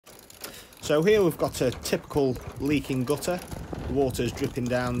So here we've got a typical leaking gutter. The water's dripping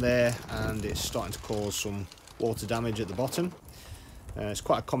down there and it's starting to cause some water damage at the bottom. It's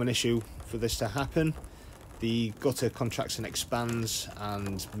quite a common issue for this to happen. The gutter contracts and expands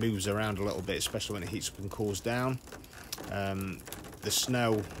and moves around a little bit, especially when it heats up and cools down. The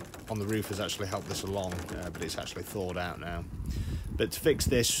snow on the roof has actually helped this along, but it's actually thawed out now. But to fix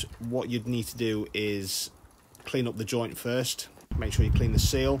this, what you'd need to do is clean up the joint first. Make sure you clean the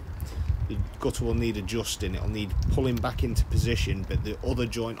seal. The gutter will need adjusting, it'll need pulling back into position, but the other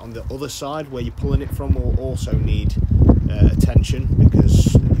joint on the other side where you're pulling it from will also need attention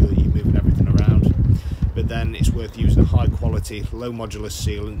because you're moving everything around. But then it's worth using a high quality, low modulus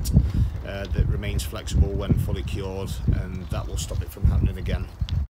sealant that remains flexible when fully cured, and that will stop it from happening again.